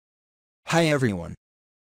Hi everyone.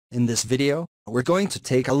 In this video, we're going to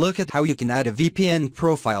take a look at how you can add a VPN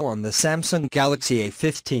profile on the Samsung Galaxy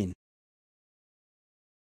A15.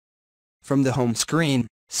 From the home screen,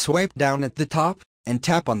 swipe down at the top, and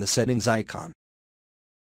tap on the settings icon.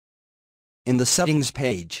 In the settings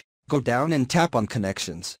page, go down and tap on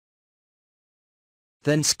connections.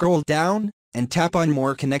 Then scroll down, and tap on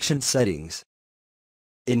more connection settings.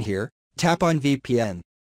 In here, tap on VPN.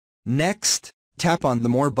 Next, tap on the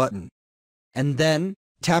More button. And then,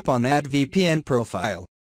 tap on Add VPN Profile.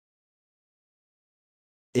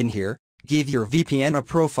 In here, give your VPN a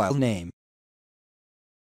profile name.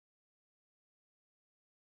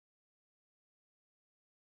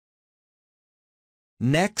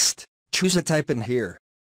 Next, choose a type in here.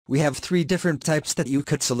 We have 3 different types that you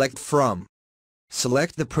could select from.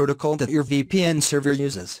 Select the protocol that your VPN server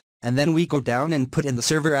uses, and then we go down and put in the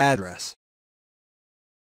server address.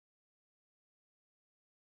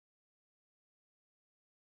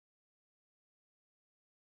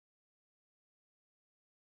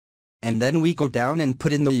 And then we go down and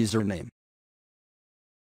put in the username.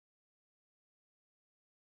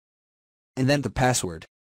 And then the password.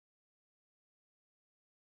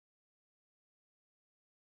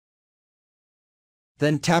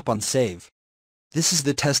 Then tap on Save. This is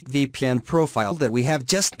the test VPN profile that we have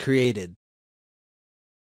just created.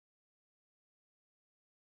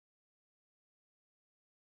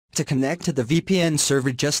 To connect to the VPN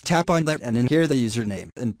server, just tap on that, and in here the username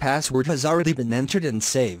and password has already been entered and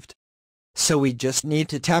saved. So we just need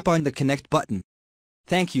to tap on the Connect button.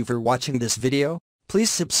 Thank you for watching this video. Please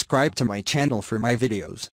subscribe to my channel for my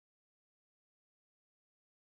videos.